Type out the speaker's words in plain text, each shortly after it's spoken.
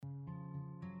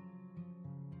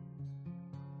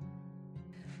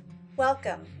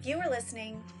Welcome. You are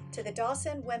listening to the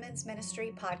Dawson Women's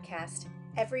Ministry podcast,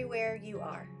 Everywhere You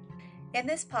Are. In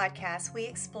this podcast, we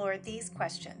explore these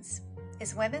questions.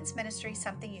 Is women's ministry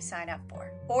something you sign up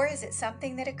for? Or is it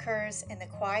something that occurs in the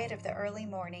quiet of the early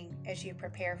morning as you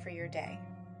prepare for your day?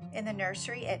 In the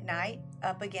nursery at night,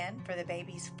 up again for the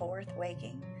baby's fourth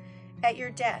waking? At your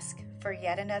desk for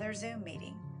yet another Zoom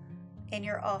meeting? In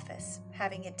your office,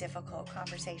 having a difficult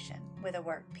conversation with a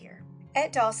work peer?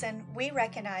 At Dawson, we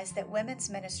recognize that women's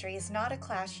ministry is not a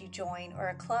class you join or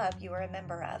a club you are a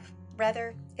member of.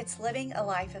 Rather, it's living a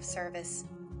life of service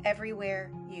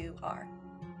everywhere you are.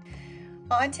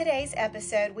 On today's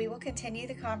episode, we will continue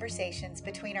the conversations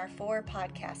between our four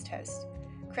podcast hosts,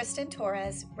 Kristen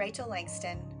Torres, Rachel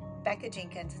Langston, Becca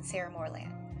Jenkins, and Sarah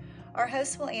Moreland. Our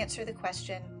hosts will answer the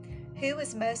question, who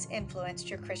has most influenced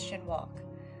your Christian walk?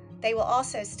 They will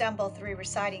also stumble through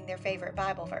reciting their favorite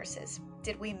Bible verses.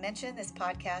 Did we mention this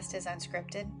podcast is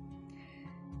unscripted?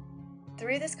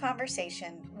 Through this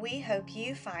conversation, we hope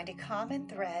you find a common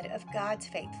thread of God's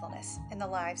faithfulness in the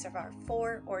lives of our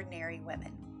four ordinary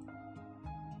women.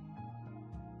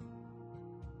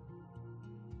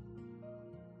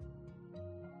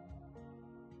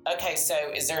 Okay, so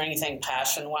is there anything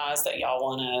passion-wise that y'all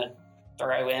want to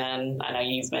throw in? I know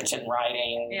you've mentioned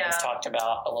writing. Yeah. We've talked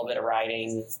about a little bit of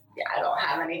writing. Yeah, I don't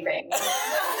have anything.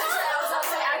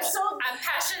 I'm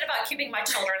passionate about keeping my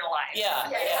children alive. Yeah. I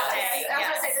was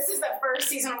gonna say, this is the first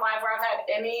season of life where I've had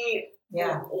any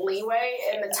leeway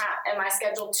in the time in my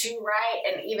schedule to write,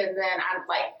 and even then, I'm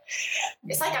like,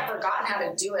 it's like I've forgotten how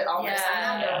to do it almost. I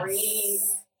have to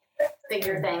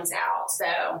figure things out. So,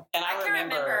 and I can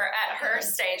remember at her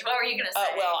stage. What were you going to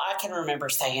say? Well, I can remember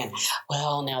saying,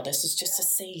 "Well, now this is just a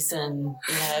season.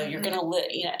 You know, you're going to live."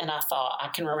 You know, and I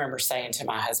can remember saying to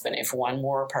my husband, "If one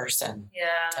more person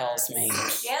tells me,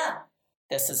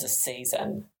 this is a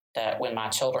season." That when my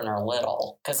children are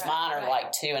little, because mine are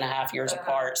like 2.5 years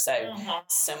apart, so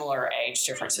similar age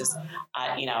differences.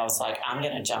 I was like, I'm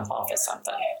going to jump off at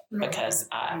something because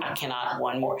I cannot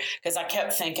one more. Because I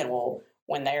kept thinking, well,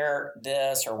 when they're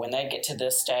this or when they get to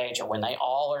this stage or when they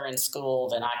all are in school,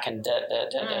 then I can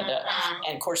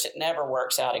And of course, it never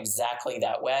works out exactly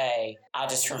that way. I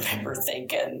just remember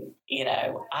thinking,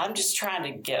 I'm just trying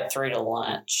to get through to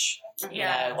lunch.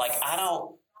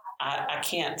 I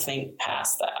can't think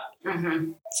past that.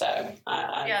 Mm-hmm. So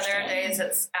I there are days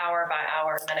it's hour by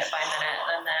hour, minute by minute,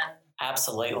 and then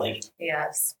absolutely.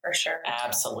 Yes, for sure.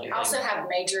 Absolutely. I also have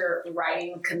major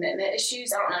writing commitment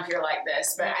issues. I don't know if you're like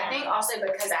this, but I think also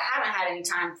because I haven't had any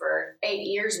time for 8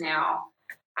 years now,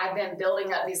 I've been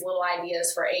building up these little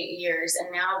ideas for 8 years.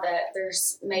 And now that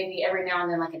there's maybe every now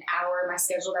and then like an hour in my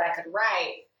schedule that I could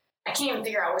write, I can't even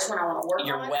figure out which one I want to work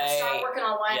on. I start working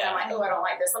on one and I'm like, oh, I don't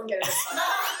like this. Let me get this one.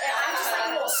 And I'm just like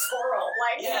a little squirrel.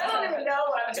 Like, I don't even know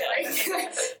what I'm doing.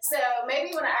 So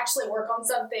maybe when I actually work on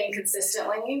something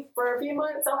consistently for a few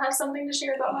months, I'll have something to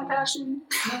share about my passion.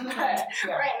 But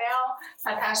right now,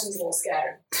 my passion's a little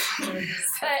scattered.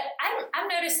 But I'm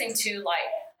noticing too,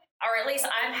 or at least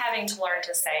I'm having to learn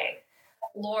to say,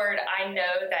 Lord, I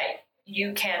know that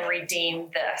you can redeem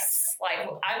this. Like,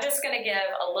 I'm just going to give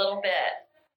a little bit.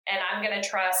 And I'm going to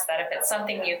trust that if it's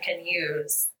something you can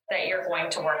use, that you're going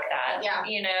to work that. Yeah.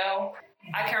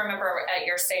 I can remember at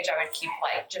your stage, I would keep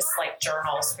just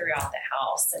journals throughout the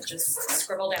house and just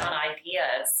scribble down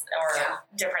ideas or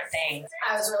different things.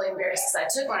 I was really embarrassed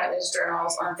because I took one of those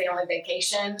journals on family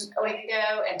vacation a week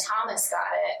ago, and Thomas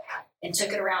got it and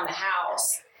took it around the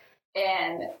house.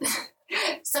 And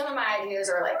some of my ideas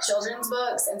are like children's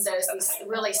books, and so it's these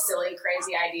really silly,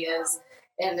 crazy ideas.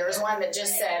 And there was one that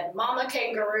just said, Mama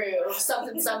Kangaroo,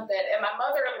 something, something. And my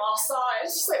mother-in-law saw it.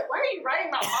 She's like, why are you writing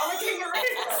about Mama Kangaroo?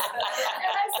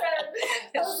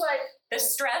 And I was like, the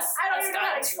stress. I don't even know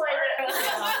how to explain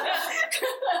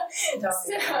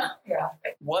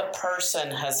it. What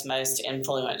person has most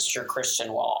influenced your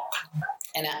Christian walk?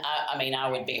 And I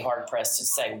would be hard-pressed to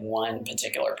say one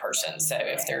particular person. So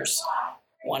if there's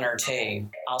one or two,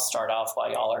 I'll start off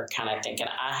while y'all are kind of thinking.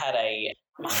 I had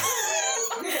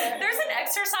There's an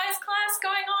exercise class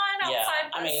going on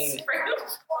outside this room.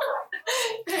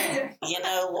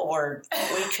 Lord,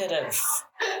 we could have.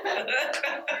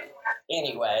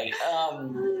 Anyway,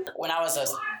 when I was a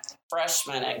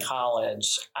freshman in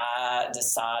college, I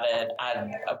decided I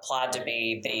applied to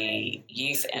be the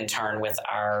youth intern with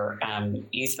our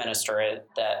youth minister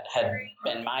that had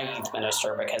been my youth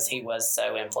minister because he was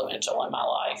so influential in my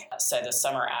life. So the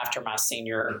summer after my freshman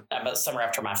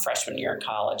year in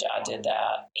college, I did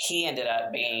that. He ended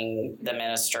up being the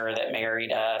minister that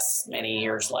married us many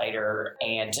years later.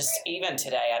 And just even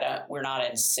today, we're not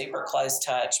in super close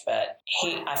touch, but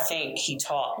I think he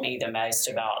taught me the most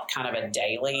about kind of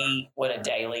what a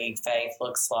daily faith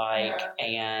looks like,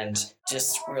 and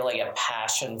just really a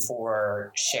passion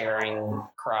for sharing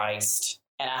Christ.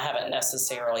 And I haven't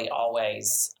necessarily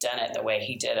always done it the way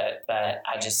he did it, but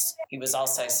he was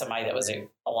also somebody that was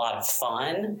a lot of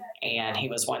fun. And he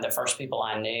was one of the first people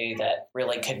I knew that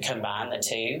really could combine the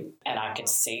two. And I could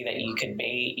see that you could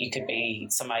be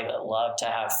somebody that loved to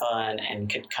have fun and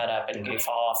could cut up and goof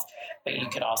off, but you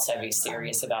could also be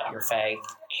serious about your faith.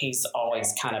 He's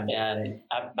always kind of been,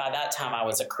 by that time I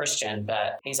was a Christian,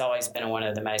 but he's always been one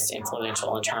of the most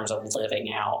influential in terms of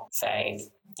living out faith.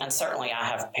 And certainly I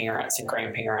have parents and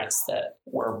grandparents that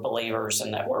were believers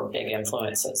and that were big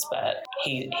influences, but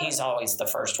he's always the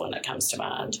first one that comes to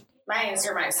mind. My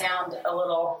answer might sound a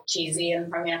little cheesy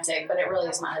and romantic, but it really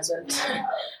is my husband.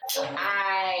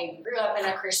 I grew up in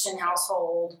a Christian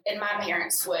household, and my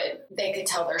parents they could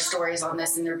tell their stories on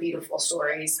this, and they're beautiful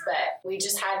stories, but we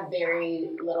just had very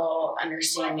little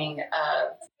understanding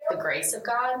of the grace of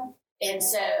God. And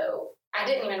so I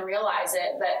didn't even realize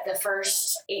it, but the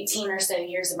first 18 or so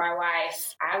years of my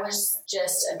life, I was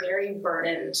just a very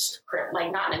burdened,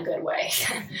 like not in a good way,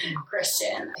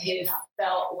 Christian who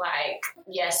felt like,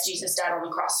 yes, Jesus died on the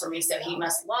cross for me, so he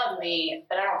must love me,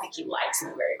 but I don't think he likes me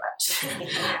very much.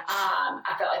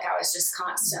 I felt like I was just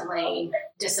constantly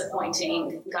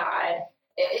disappointing God.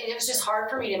 It was just hard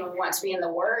for me to even want to be in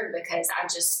the Word because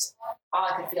all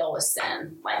I could feel was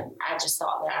sin. Like I just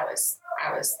thought that I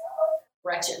was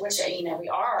wretched, which, we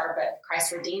are, but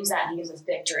Christ redeems that and gives us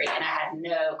victory. And I had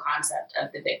no concept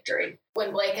of the victory.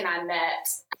 When Blake and I met,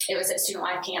 it was at student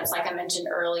life camps, like I mentioned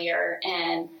earlier.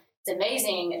 And it's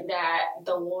amazing that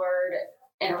the Lord,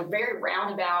 in a very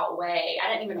roundabout way, I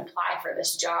didn't even apply for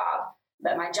this job,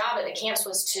 but my job at the camps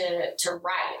was to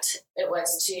write. It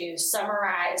was to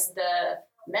summarize the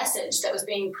message that was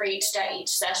being preached at each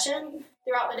session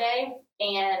throughout the day.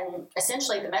 And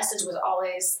essentially the message was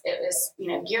always,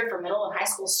 geared for middle and high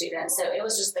school students. So it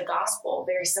was just the gospel,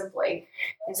 very simply.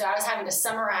 And so I was having to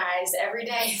summarize every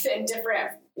day in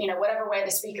different, whatever way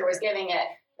the speaker was giving it,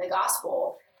 the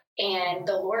gospel. And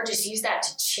the Lord just used that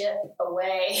to chip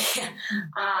away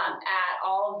at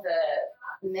all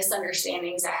the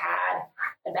misunderstandings I had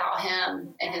about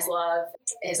him and his love,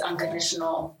 his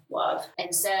unconditional love.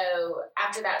 And so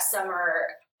after that summer,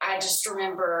 I just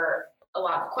remember a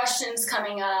lot of questions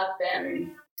coming up,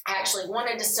 and I actually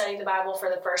wanted to study the Bible for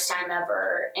the first time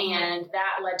ever, and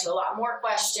that led to a lot more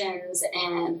questions.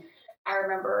 And I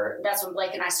remember that's when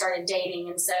Blake and I started dating,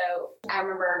 and so I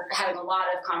remember having a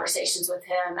lot of conversations with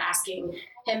him, asking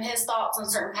him his thoughts on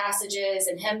certain passages,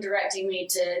 and him directing me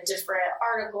to different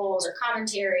articles or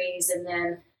commentaries, and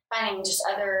then finding just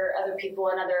other people.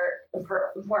 Another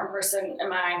important person in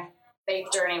my faith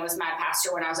journey was my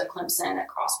pastor when I was at Clemson at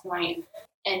Cross Point.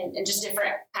 And just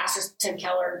different pastors, Tim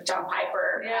Keller, John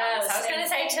Piper. Yes, I was going to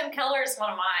say Tim Keller is one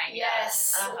of mine.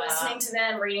 Yes, listening to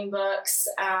them, reading books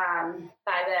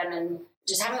by them, and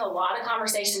just having a lot of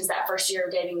conversations that first year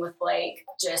of dating with Blake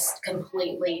just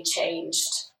completely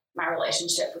changed my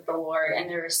relationship with the Lord. And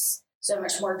there's so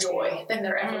much more joy than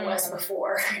there ever was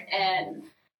before. And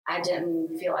I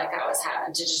didn't feel like I was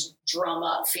having to just drum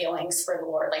up feelings for the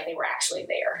Lord, like they were actually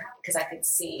there, because I could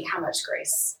see how much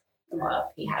grace and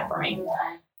love he had for me.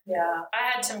 Yeah,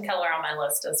 I had Tim Keller on my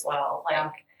list as well.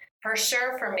 For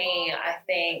sure for me, I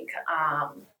think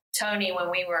Tony, when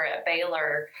we were at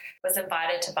Baylor, was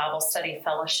invited to Bible Study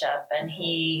Fellowship, and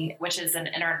which is an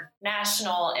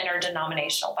international,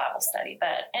 interdenominational Bible study.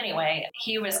 But anyway,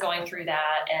 he was going through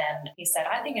that, and he said,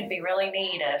 I think it'd be really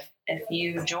neat if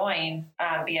you join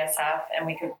BSF and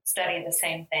we could study the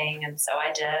same thing. And so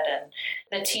I did. And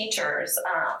the teachers,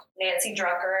 Nancy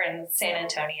Drucker in San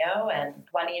Antonio and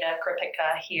Juanita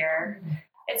Kripika here,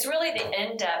 it's really the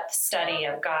in-depth study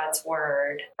of God's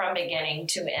Word from beginning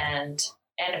to end.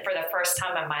 And for the first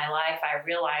time in my life, I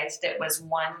realized it was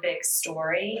one big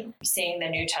story, seeing the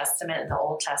New Testament and the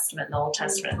Old Testament and the Old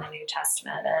Testament and the New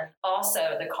Testament, and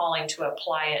also the calling to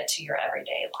apply it to your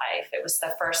everyday life. It was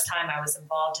the first time I was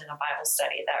involved in a Bible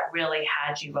study that really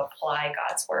had you apply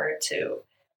God's Word to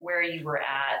where you were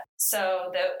at.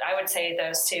 So I would say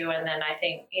those two. And then I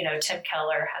think, Tim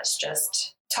Keller has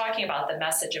just talking about the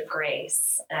message of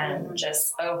grace and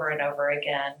just over and over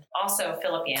again. Also,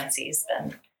 Philip Yancey's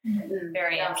been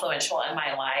very influential in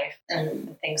my life and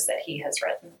the things that he has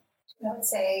written. I would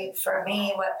say for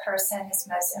me, what person has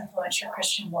most influenced your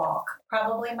Christian walk?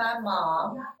 Probably my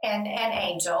mom and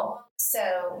Angel.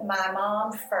 So my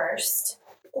mom first,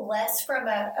 less from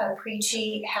a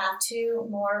preachy have-to,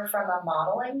 more from a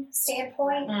modeling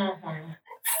standpoint,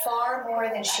 far more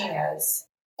than she knows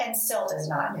and still does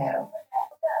not know,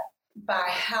 by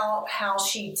how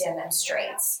she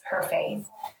demonstrates her faith.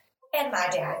 And my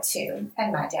dad too,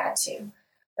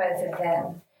 both of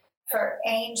them. For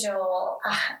Angel,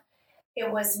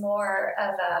 it was more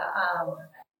of a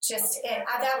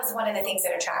that was one of the things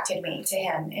that attracted me to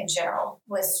him in general,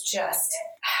 was just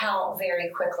how very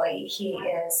quickly he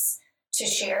is to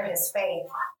share his faith.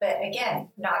 But again,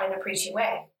 not in a preachy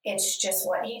way. It's just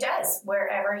what he does.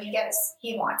 Wherever he gets,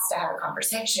 he wants to have a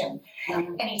conversation.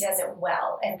 And he does it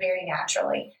well and very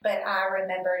naturally. But I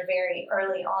remembered very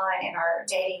early on in our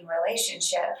dating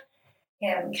relationship,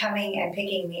 him coming and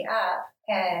picking me up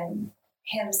and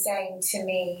him saying to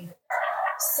me,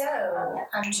 so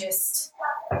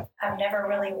I've never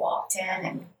really walked in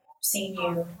and seen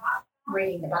you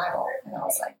reading the Bible. And I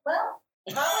was like, well,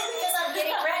 probably because I'm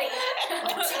getting ready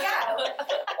to go.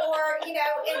 Or,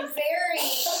 and very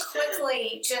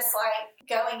quickly just like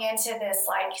going into this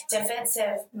like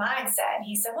defensive mindset. And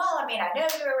he said, well, I know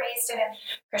you were raised in a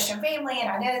Christian family and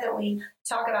I know that we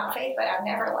talk about faith, but I've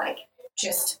never like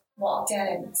just walked in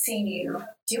and seen you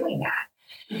doing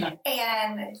that.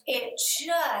 And it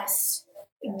just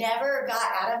never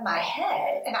got out of my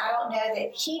head. And I don't know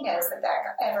that he knows that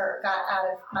ever got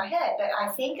out of my head, but I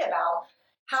think about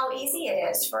how easy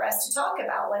it is for us to talk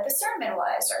about what the sermon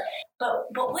was, but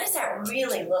what does that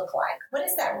really look like? What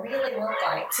does that really look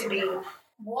like to be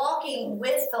walking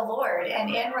with the Lord and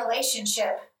in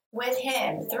relationship with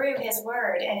him through his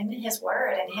word and in his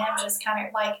word, and him just kind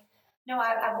of like, no,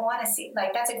 I want to see,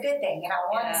 like, that's a good thing. And I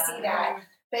want to see that.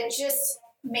 But just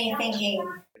me thinking,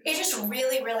 it just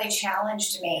really, really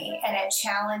challenged me. And it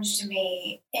challenged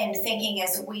me in thinking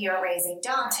as we are raising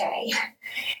Dante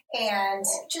and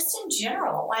just in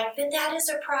general, like that is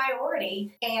a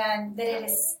priority and that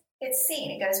it's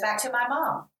seen. It goes back to my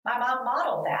mom. My mom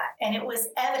modeled that, and it was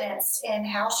evidenced in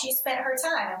how she spent her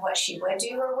time and what she would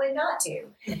do or would not do,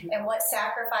 and what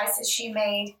sacrifices she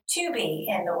made to be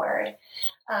in the Word.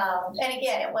 And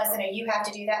again, it wasn't a you have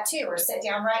to do that too, or sit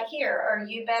down right here, or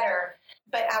you better.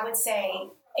 But I would say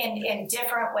in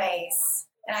different ways,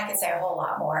 and I could say a whole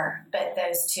lot more, but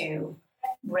those two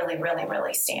really, really,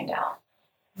 really stand out.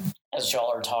 As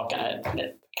y'all are talking,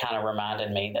 it kind of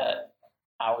reminded me that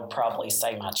I would probably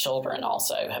say my children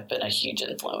also have been a huge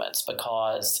influence,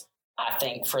 because I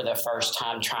think for the first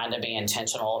time trying to be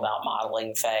intentional about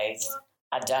modeling faith,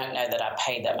 I don't know that I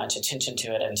paid that much attention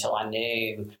to it until I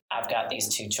knew I've got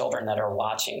these two children that are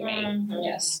watching me.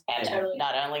 Yes. And totally.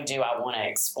 Not only do I want to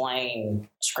explain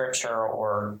scripture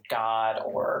or God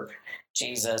or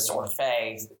Jesus or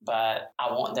faith, but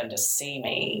I want them to see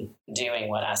me doing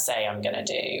what I say I'm going to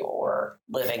do or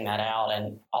living that out.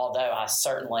 And although I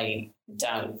certainly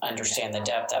don't understand the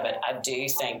depth of it, I do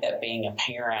think that being a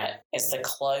parent is the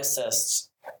closest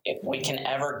we can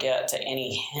ever get to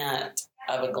any hint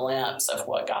of a glimpse of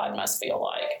what God must feel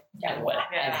like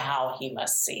and how he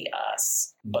must see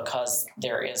us, because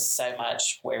there is so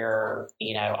much where,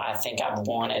 I think I've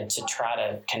wanted to try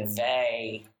to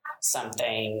convey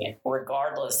something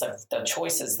regardless of the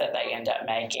choices that they end up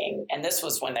making. And this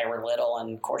was when they were little,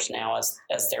 and of course now as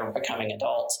they're becoming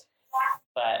adults.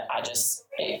 But I just,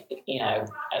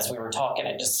 as we were talking,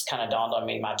 it just kind of dawned on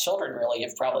me, my children really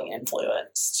have probably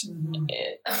influenced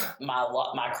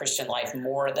my Christian life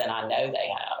more than I know they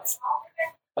have,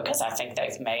 because I think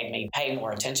they've made me pay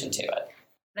more attention to it.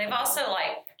 They've also,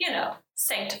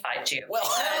 sanctified you. Well,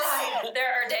 there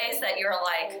are days that you're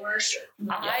like,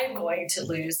 I'm going to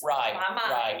lose my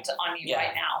mind on you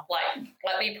right now. Like,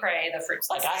 let me pray the fruits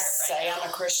of the Spirit. I say I'm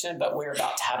a Christian, but we're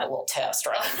about to have a little test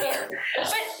right here. But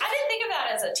I didn't think of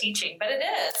that as a teaching, but it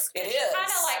is. It is. You kind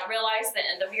of realize the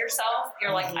end of yourself.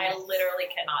 You're like, I literally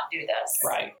cannot do this.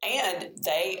 Right. And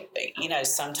they,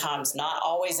 sometimes not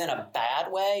always in a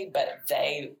bad way, but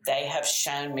they have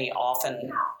shown me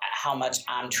often how much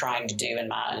I'm trying to do in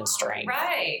my own strength.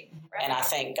 Right. And I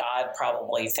think God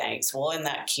probably thinks, well, isn't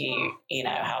that cute?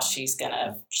 How she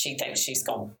thinks she's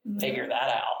going to figure that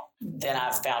out. then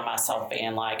I've found myself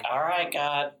being like, all right,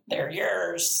 God, they're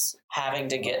yours. Having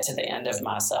to get to the end of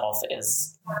myself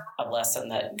is a lesson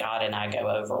that God and I go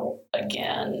over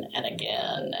again and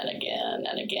again and again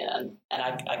and again. And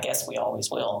I guess we always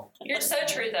will. You're so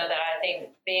true, though, that I think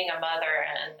being a mother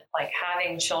and like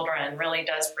having children really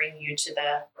does bring you to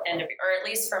the end of, or at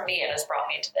least for me, it has brought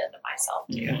me to the end of myself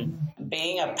too. Mm-hmm.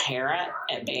 Being a parent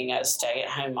and being a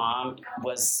stay-at-home mom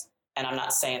was, and I'm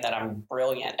not saying that I'm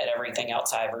brilliant at everything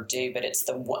else I ever do, but it's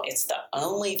the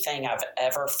only thing I've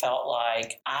ever felt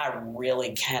like I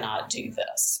really cannot do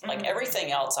this. Mm-hmm. Like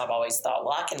everything else I've always thought,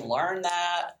 well, I can learn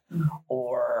that,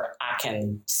 or I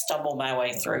can stumble my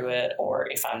way through it, or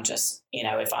if I'm just,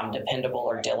 if I'm dependable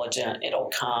or diligent, it'll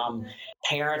come.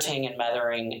 Parenting and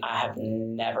mothering, I have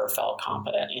never felt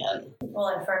competent in. Well,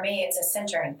 and for me, it's a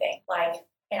centering thing. Like,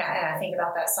 and I think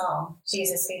about that song,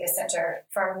 Jesus Be the Center.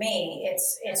 For me,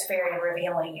 it's very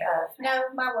revealing of, no,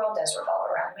 my world does revolve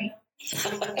around me.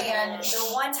 And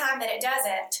the one time that it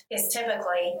doesn't is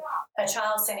typically a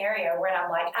child scenario where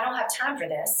I'm like, I don't have time for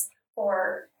this,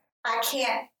 or I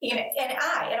can't, and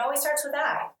it always starts with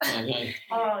I. Mm-hmm.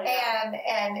 Oh, yeah.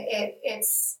 And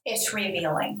it's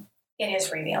revealing. It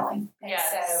is revealing. And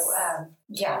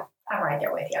so, I'm right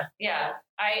there with you. Yeah.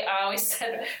 I always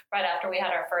said right after we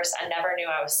had our first, I never knew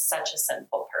I was such a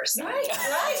sinful person until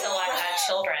I had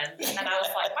children. And I was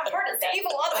like, my heart is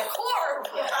evil on the core.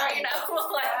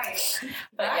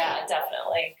 But yeah,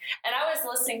 definitely. And I was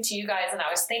listening to you guys and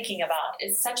I was thinking about,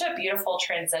 it's such a beautiful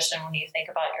transition when you think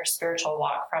about your spiritual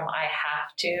walk from I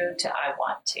have to I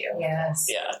want to. Yes.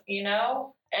 Yeah.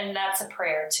 And that's a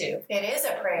prayer too. It is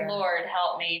a prayer. Lord,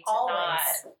 help me to not.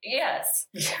 Yes.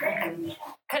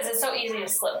 Because it's so easy to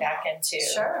slip back into.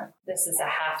 Sure. This is a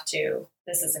have to.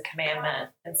 This is a commandment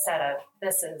instead of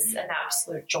this is an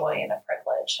absolute joy and a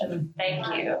privilege. And thank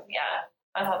you. Yeah.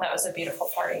 I thought that was a beautiful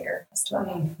part of your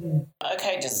testimony. Mm-hmm.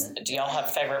 Okay. Do y'all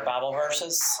have favorite Bible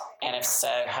verses? And if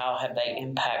so, how have they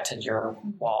impacted your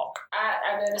walk?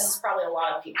 I know this is probably a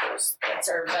lot of people's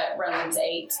answer, but Romans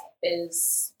 8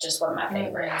 is just one of my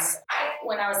favorites.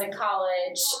 When I was in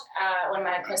college, one of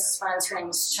my closest friends, her name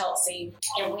was Chelsea,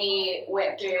 and we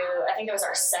went through, I think it was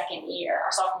our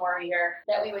sophomore year,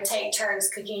 that we would take turns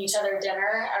cooking each other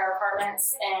dinner at our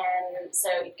apartments. And so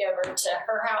we'd go over to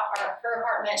her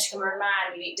apartment, she'd come over to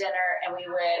mine, we'd eat dinner, and we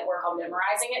would work on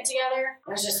memorizing it together.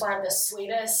 It was just one of the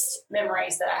sweetest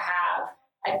memories that I have.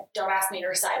 Don't ask me to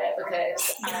recite it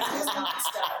because I was not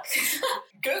stuck.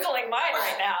 Googling mine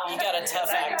right now. You got a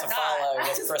tough act to follow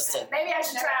with Kristen. Maybe I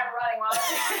should try running while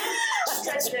she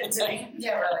touched it to me.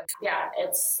 Yeah, really. Yeah,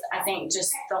 I think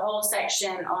just the whole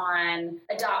section on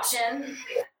adoption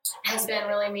has been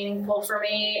really meaningful for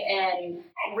me, and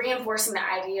reinforcing the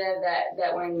idea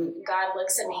that when God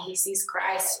looks at me, he sees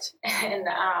Christ, and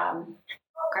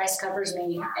Christ covers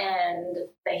me, and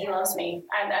that he loves me.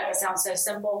 That sounds so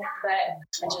simple, but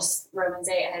Romans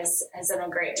 8 has done a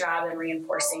great job in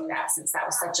reinforcing that, since that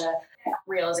was such a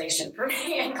realization for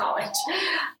me in college.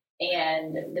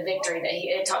 And the victory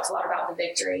it talks a lot about the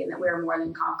victory and that we're more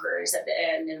than conquerors at the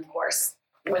end. And of course,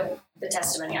 with the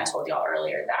testimony I told y'all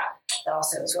earlier, that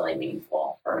also is really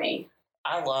meaningful for me.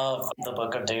 I love the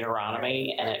book of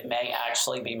Deuteronomy, and it may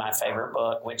actually be my favorite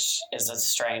book, which is a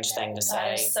strange thing to say.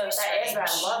 That is so strange. But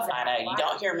I love that. I know. You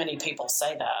don't hear many people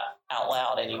say that out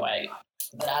loud anyway.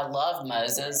 But I love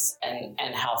Moses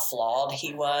and how flawed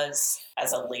he was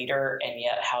as a leader, and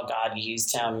yet how God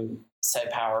used him so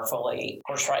powerfully. Of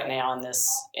course, right now in this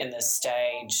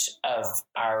stage of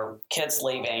our kids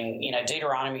leaving,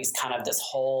 Deuteronomy is kind of this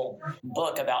whole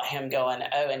book about him going,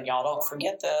 oh, and y'all don't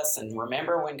forget this, and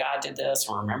remember when God did this,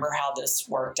 and remember how this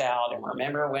worked out, and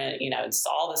remember when, it's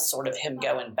all this sort of him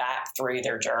going back through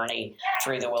their journey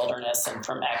through the wilderness and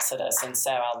from Exodus. And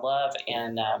so I love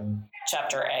in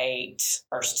chapter 8,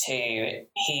 verse 2,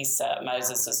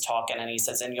 Moses is talking, and he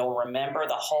says, and you'll remember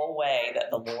the whole way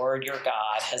that the Lord your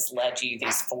God has led you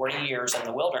these 40 years in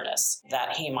the wilderness,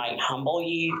 that he might humble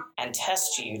you and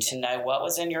test you to know what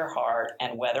was in your heart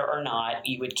and whether or not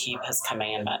you would keep his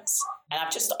commandments. And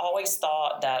I've just always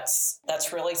thought that's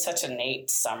really such a neat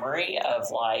summary of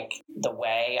like the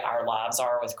way our lives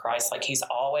are with Christ. Like he's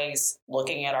always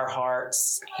looking at our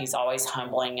hearts. He's always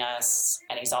humbling us,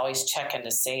 and he's always checking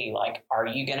to see, like, are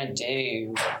you going to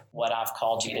do what I've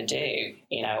called you to do?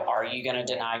 Are you going to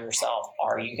deny yourself?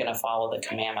 Are you going to follow the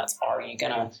commandments? Are you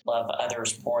going to love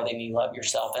others more than you love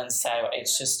yourself? And so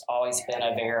it's just always been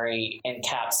a very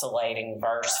encapsulating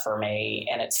verse for me.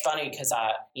 And it's funny because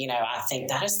I think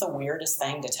that is the weirdest weirdest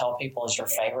thing to tell people is your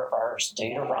favorite verse,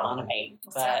 Deuteronomy.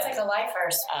 Sounds like a life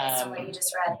verse based on what you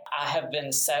just read. I have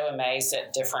been so amazed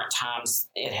at different times.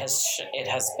 It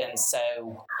has been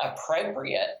so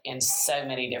appropriate in so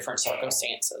many different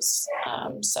circumstances.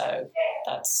 So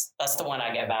that's the one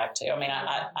I go back to. I mean,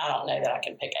 I don't know that I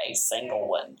can pick a single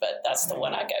one, but that's the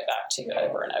one I go back to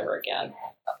over and over again.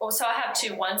 Well, so I have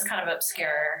two. One's kind of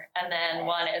obscure, and then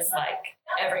one is like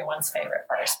everyone's favorite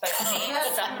verse. But it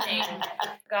means something.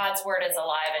 God's word is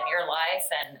alive in your life,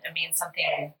 and it means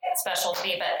something special to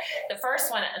me. But the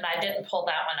first one, and I didn't pull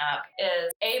that one up,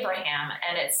 is Abraham,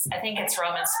 and I think it's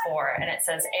Romans 4, and it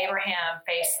says, Abraham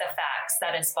faced the facts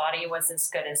that his body was as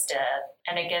good as dead,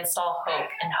 and against all hope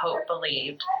and hope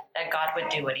believed that God would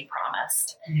do what he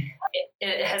promised.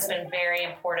 It has been very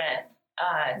important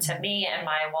to me in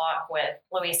my walk with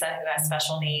Louisa, who has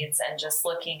special needs, and just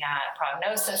looking at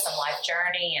prognosis and life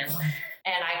journey.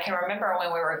 And I can remember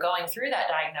when we were going through that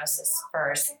diagnosis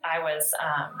verse, I was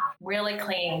really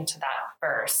clinging to that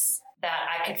verse, that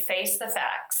I could face the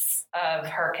facts of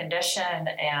her condition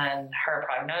and her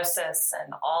prognosis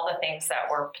and all the things that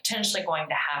were potentially going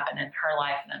to happen in her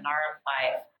life and in our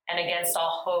life. And against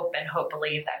all hope and hope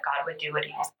believed that God would do what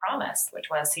he promised, which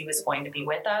was he was going to be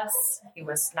with us. He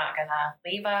was not going to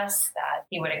leave us, that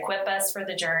he would equip us for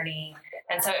the journey.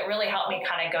 And so it really helped me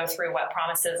kind of go through what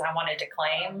promises I wanted to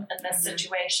claim in this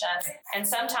situation. And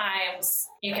sometimes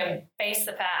you can face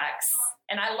the facts.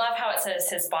 And I love how it says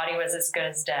his body was as good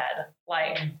as dead.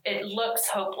 Like, it looks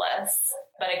hopeless,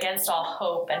 but against all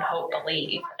hope and hope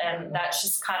believe. And that's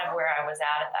just kind of where I was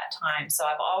at that time. So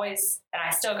I've always, and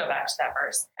I still go back to that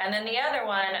verse. And then the other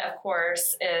one, of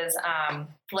course, is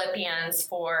Philippians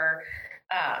 4,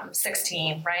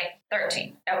 16, right?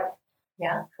 13. Oh.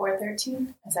 Yeah,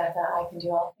 4:13. Is that the I can do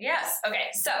all? Yes. Okay.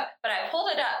 So, but I pulled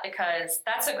it up because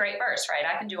that's a great verse,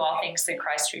 right? I can do all things through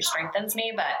Christ who strengthens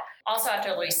me. But also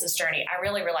after Luisa's journey, I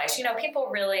really realized, people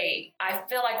really, I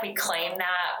feel like we claim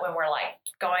that when we're like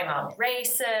going on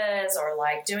races or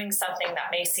like doing something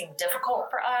that may seem difficult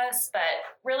for us, but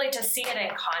really to see it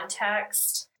in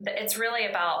context, it's really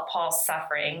about Paul's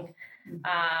suffering.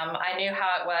 I knew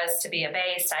how it was to be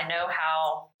abased. I know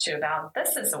how to abound.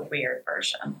 This is a weird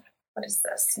version. What is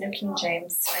this? New King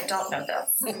James? I don't know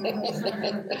this.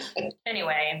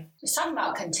 Anyway. He's talking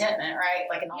about contentment, right?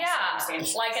 Like in all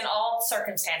circumstances. Like in all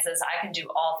circumstances, I can do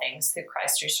all things through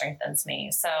Christ who strengthens me.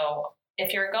 So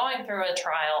if you're going through a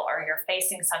trial or you're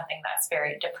facing something that's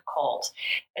very difficult,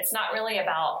 it's not really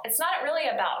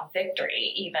about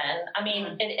victory even. I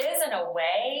mean, it is in a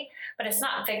way, but it's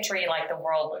not victory like the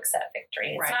world looks at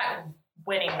victory. It's not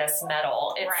winning this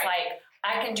medal. It's like,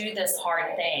 I can do this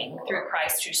hard thing through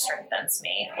Christ who strengthens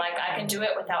me. Like, I can do it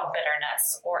without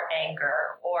bitterness or anger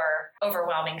or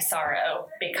overwhelming sorrow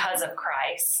because of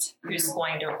Christ who's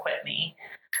going to equip me.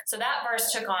 So that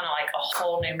verse took on like a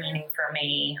whole new meaning for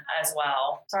me as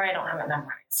well. Sorry, I don't have it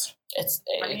memorized. It's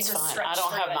fine. I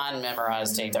don't have mine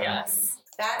memorized either. Yes.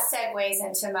 That segues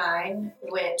into mine,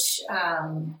 which,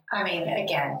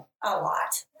 again, a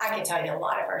lot. I could tell you a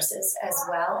lot of verses as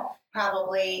well.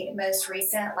 Probably most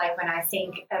recent, like when I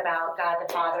think about God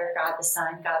the Father, God the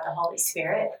Son, God the Holy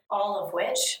Spirit, all of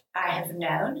which I have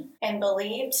known and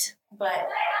believed, but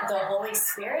the Holy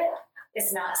Spirit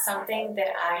is not something that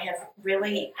I have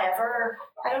really ever,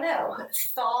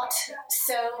 thought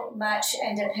so much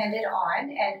and depended on.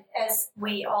 And as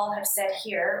we all have said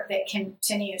here, that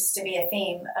continues to be a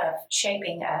theme of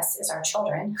shaping us as our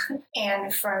children.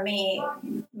 And for me,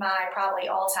 my probably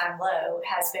all-time low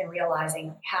has been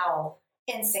realizing how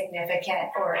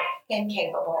insignificant or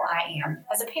incapable I am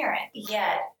as a parent.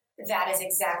 Yet that is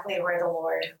exactly where the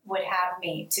Lord would have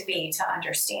me to be, to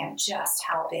understand just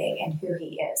how big and who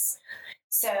he is.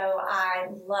 So I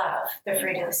love the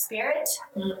fruit of the Spirit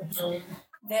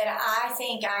that I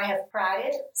think I have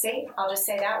prided, I'll just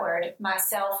say that word,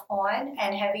 myself on,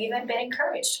 and have even been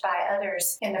encouraged by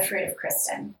others in the fruit of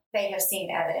Kristen. They have seen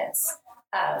evidence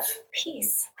of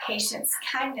peace, patience,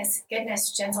 kindness,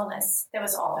 goodness, gentleness. That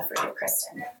was all the fruit of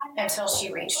Kristen until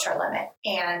she reached her limit.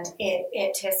 And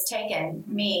it has taken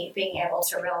me being able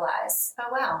to realize, oh,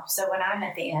 wow. So when I'm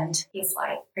at the end, he's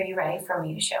like, are you ready for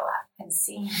me to show up and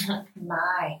see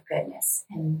my goodness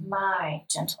and my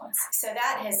gentleness? So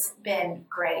that has been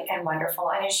great and wonderful.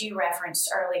 And as you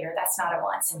referenced earlier, that's not a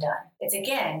once and done. It's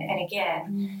again and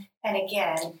again and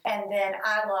again. And then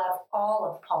I love all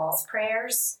of Paul's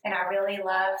prayers. And I really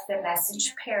love the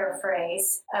message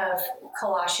paraphrase of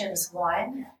Colossians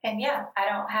 1. And I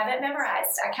don't have it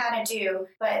memorized. I kind of do.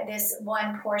 But this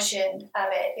one portion of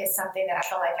it is something that I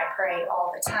feel like I pray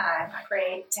all the time. I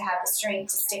pray to have the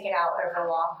strength to stick it out over the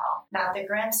long haul. Not the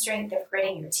grim strength of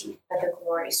gritting your teeth, but the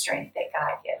glory strength that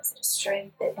God gives. It is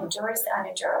strength that endures the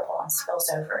unendurable and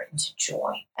spills over into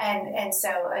joy. And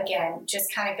so, again,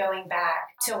 just kind of going back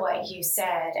to what you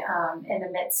said, in the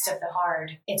midst of the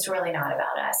hard, it's really not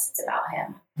about us. It's about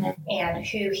Him and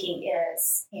who He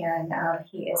is. And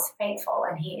He is faithful,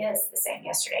 and He is the same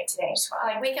yesterday, today.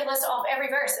 Like, we could list off every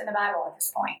verse in the Bible at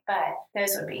this point, but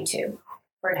those would be two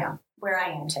for now, where I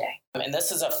am today. And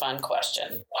this is a fun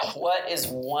question. What is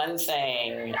one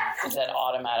thing that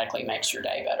automatically makes your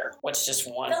day better? What's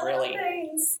just one really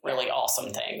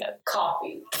awesome thing? That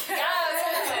Coffee. Yeah.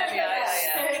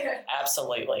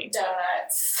 Absolutely.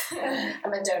 Donuts.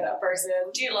 I'm a donut person.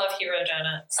 Do you love Hero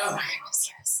Donuts? Oh my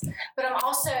goodness, yes. But I'm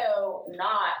also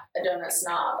not a donut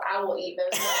snob. I will eat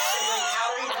those sugary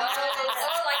calorie donuts.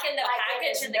 Oh, like in the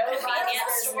package in the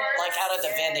convenience store? Like out of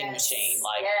the vending machine.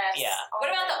 Like, yeah. What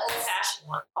about the old-fashioned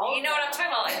one? You know what I'm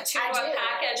talking about? Like two-in-one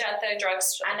package at the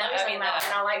drugstore. I know what you're talking about.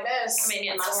 Not like this.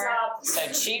 Convenience store. So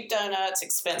cheap donuts,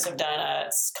 expensive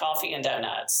donuts, coffee and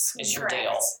donuts is your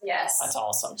deal. Yes. That's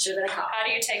awesome. Should have been a coffee. How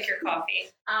do you take your coffee?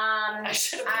 I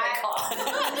should have been a coffee.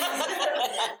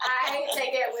 I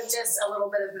take it with just a little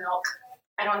bit of milk.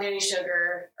 I don't do any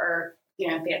sugar or,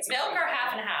 fancy. Milk or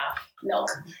half and half? Milk.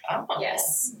 Oh.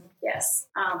 Yes.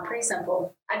 Pretty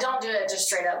simple. I don't do it just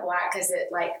straight up black because it,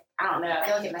 I don't know. I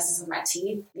feel like it messes with my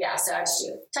teeth. Yeah, so I just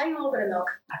do tiny little bit of milk.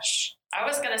 I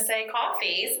was going to say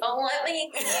coffee, so let me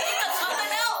think of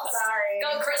something else. Sorry.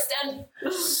 Go, Kristen.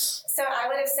 So I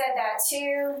would have said that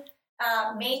too.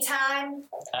 Me time,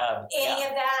 any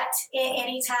of that,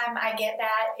 anytime I get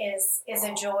that is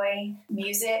a joy.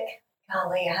 Music.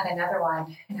 Golly, I had another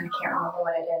one, and I can't remember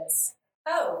what it is.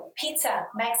 Oh, pizza,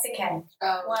 Mexican.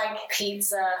 Oh, like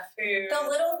pizza, food. The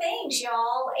little things,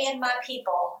 y'all, and my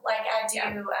people. Like I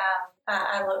do,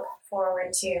 I look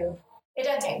forward to. It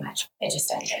doesn't take much. It just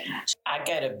doesn't take much. I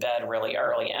go to bed really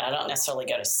early, and I don't necessarily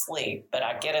go to sleep, but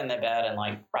I get in the bed and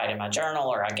write in my journal,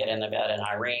 or I get in the bed and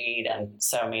I read. And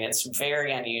so, it's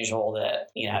very unusual that,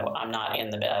 I'm not in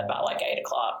the bed by 8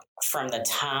 o'clock. From the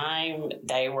time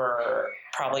they were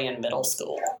probably in middle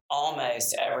school,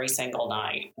 almost every single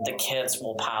night, the kids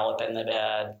will pile up in the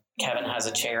bed. Kevin has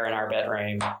a chair in our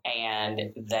bedroom,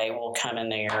 and they will come in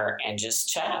there and just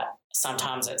chat.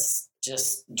 Sometimes it's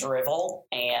just drivel,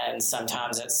 and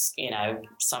sometimes it's,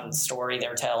 some story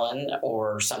they're telling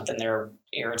or something they're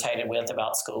irritated with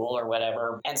about school or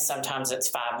whatever. And sometimes it's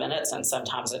 5 minutes and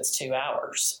sometimes it's 2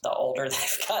 hours. The older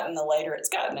they've gotten, the later it's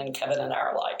gotten. And Kevin and I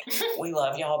are like, we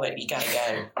love y'all, but you got to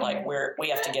go. We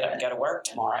have to get up and go to work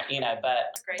tomorrow,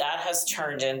 but that has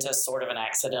turned into sort of an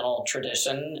accidental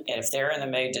tradition. If they're in the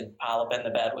mood to pile up in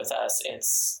the bed with us,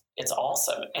 it's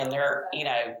awesome. And they're,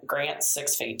 Grant's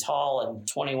 6 feet tall and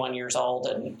 21 years old,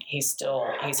 and he's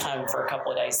home for a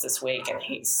couple of days this week, and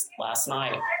he's last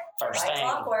night, first thing,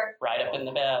 right up in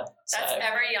the bed. That's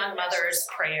every young mother's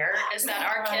prayer, is that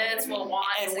our kids will want.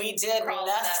 And we did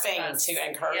nothing to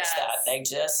encourage that.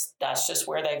 That's just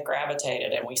where they've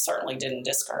gravitated, and we certainly didn't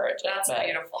discourage it. That's a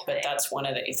beautiful thing. But that's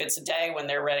if it's a day when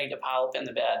they're ready to pile up in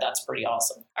the bed, that's pretty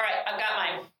awesome. All right, I've got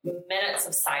my minutes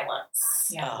of silence.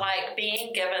 Yeah.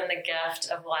 Being given the gift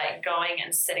of going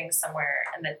and sitting somewhere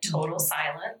in the total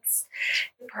silence,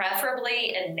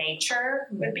 preferably in nature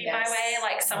would be my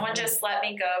way. Someone just let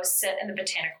me go sit in the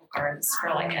botanical gardens for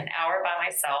an hour by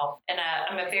myself. And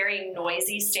I'm a very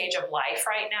noisy stage of life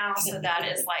right now, so that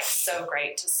is so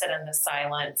great to sit in the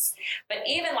silence. But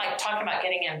even talking about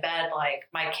getting in bed,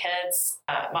 my kids,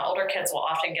 my older kids will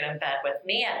often get in bed with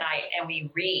me at night and we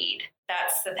read.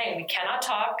 That's the thing. We cannot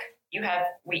talk.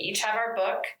 We each have our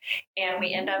book, and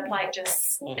we end up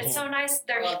it's so nice.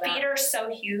 Their feet are so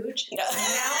huge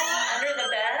under the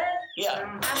bed.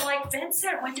 Yeah. I'm like,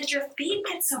 Vincent, when did your feet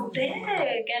get so big?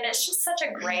 And it's just such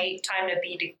a great time to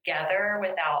be together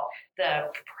without the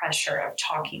pressure of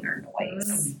talking or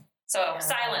noise. So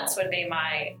silence would be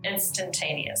my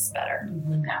instantaneous better.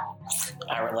 No.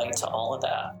 I relate to all of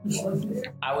that.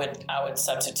 I would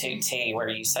substitute tea where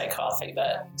you say coffee,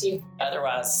 but tea.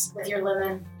 Otherwise. With your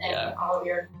lemon and all of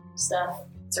your stuff.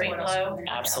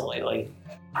 Absolutely.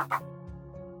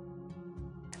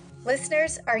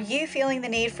 Listeners, are you feeling the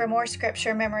need for more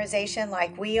scripture memorization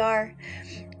like we are?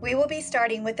 We will be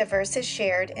starting with the verses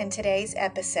shared in today's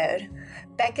episode.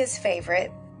 Becca's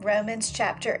favorite, Romans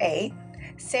chapter 8,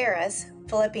 Sarah's,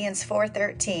 Philippians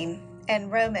 4:13,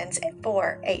 and Romans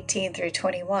 4:18 through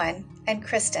 21, and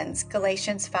Kristen's,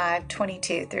 Galatians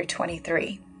 5:22 through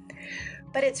 23.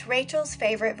 But it's Rachel's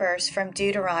favorite verse from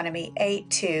Deuteronomy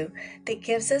 8:2 that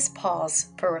gives us pause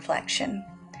for reflection.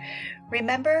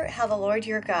 Remember how the Lord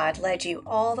your God led you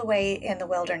all the way in the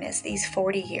wilderness these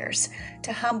 40 years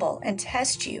to humble and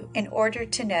test you in order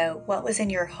to know what was in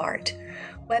your heart,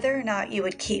 whether or not you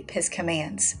would keep his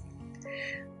commands.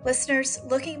 Listeners,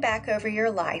 looking back over your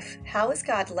life, how has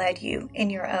God led you in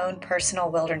your own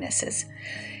personal wildernesses?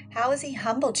 How has he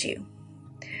humbled you?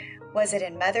 Was it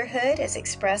in motherhood as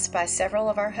expressed by several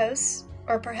of our hosts?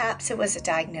 Or perhaps it was a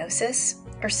diagnosis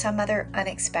or some other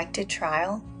unexpected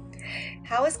trial?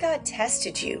 How has God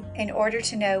tested you in order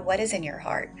to know what is in your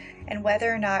heart and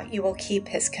whether or not you will keep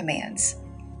his commands?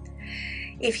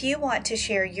 If you want to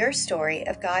share your story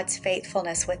of God's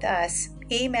faithfulness with us,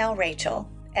 email Rachel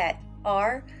at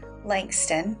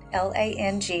rlangston,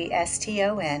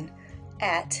 Langston,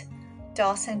 at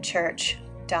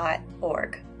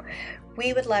dawsonchurch.org.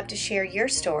 We would love to share your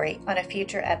story on a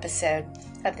future episode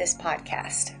of this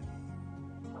podcast.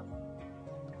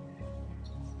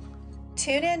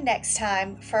 Tune in next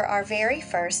time for our very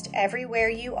first Everywhere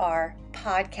You Are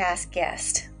podcast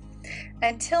guest.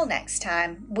 Until next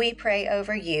time, we pray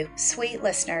over you, sweet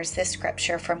listeners, this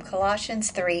scripture from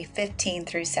Colossians 3:15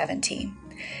 through 17.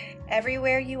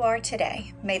 Everywhere you are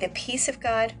today, may the peace of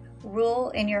God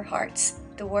rule in your hearts,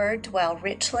 the word dwell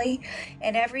richly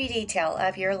in every detail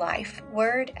of your life,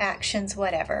 word, actions,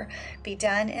 whatever, be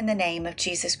done in the name of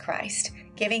Jesus Christ,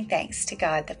 giving thanks to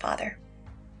God the Father.